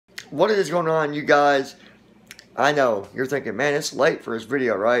what is going on, you guys? I know you're thinking, man, it's late for this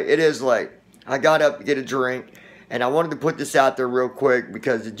video, right? It is late. I got up to get a drink, and I wanted to put this out there real quick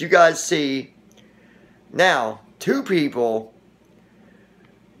because did you guys see now two people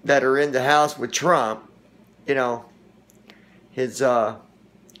that are in the house with Trump, you know, his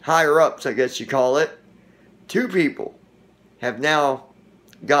higher ups, I guess you call it. Two people have now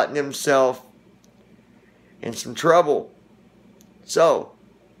gotten themselves in some trouble. So,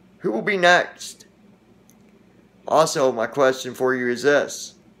 who will be next? Also, my question for you is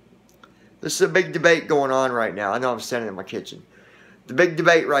this. This is a big debate going on right now. I know I'm standing in my kitchen. The big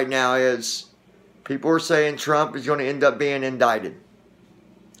debate right now is people are saying Trump is going to end up being indicted.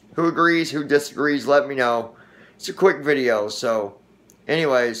 Who agrees? Who disagrees? Let me know. It's a quick video. So,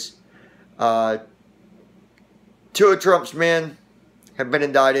 anyways, two of Trump's men have been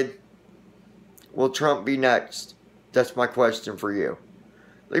indicted. Will Trump be next? That's my question for you.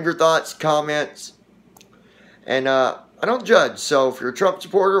 Leave your thoughts, comments. And I don't judge. So if you're a Trump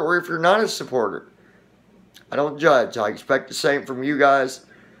supporter or if you're not a supporter, I don't judge. I expect the same from you guys.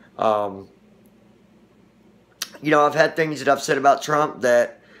 You know, I've had things that I've said about Trump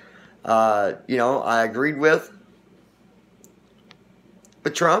that, you know, I agreed with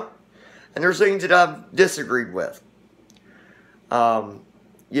Trump. And there's things that I've disagreed with.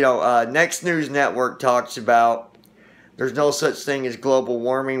 You know, Next News Network talks about there's no such thing as global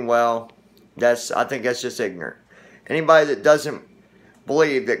warming. Well, I think that's just ignorant. Anybody that doesn't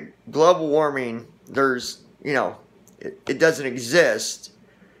believe that global warming, you know, it doesn't exist,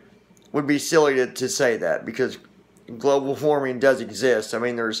 would be silly to say that, because global warming does exist. I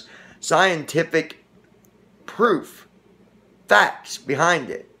mean, there's scientific proof, facts behind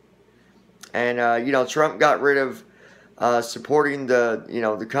it. And, you know, Trump got rid of supporting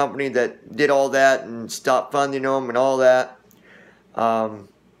the company that did all that and stopped funding them and all that.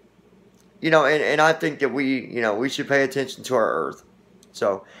 You know, and I think that we should pay attention to our Earth.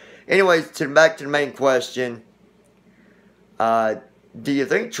 So, anyways, back to the main question. Do you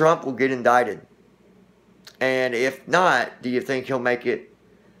think Trump will get indicted? And if not, do you think he'll make it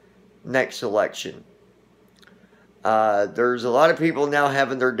next election? There's a lot of people now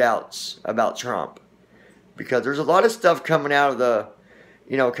having their doubts about Trump, because there's a lot of stuff coming out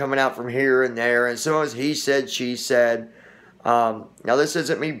of coming out from here and there, and some of it's he said, she said. Now this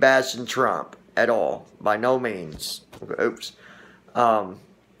isn't me bashing Trump at all, by no means. Oops.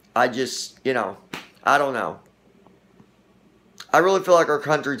 I just, you know, I don't know. I really feel like our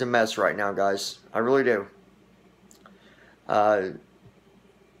country's a mess right now, guys. I really do.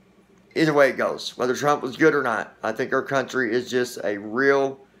 Either way it goes, whether Trump was good or not, I think our country is just a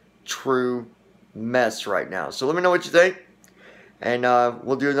real, true mess right now. So let me know what you think, and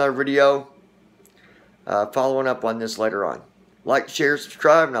we'll do another video following up on this later on. Like, share,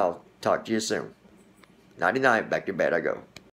 subscribe, and I'll talk to you soon. 99, back to bed I go.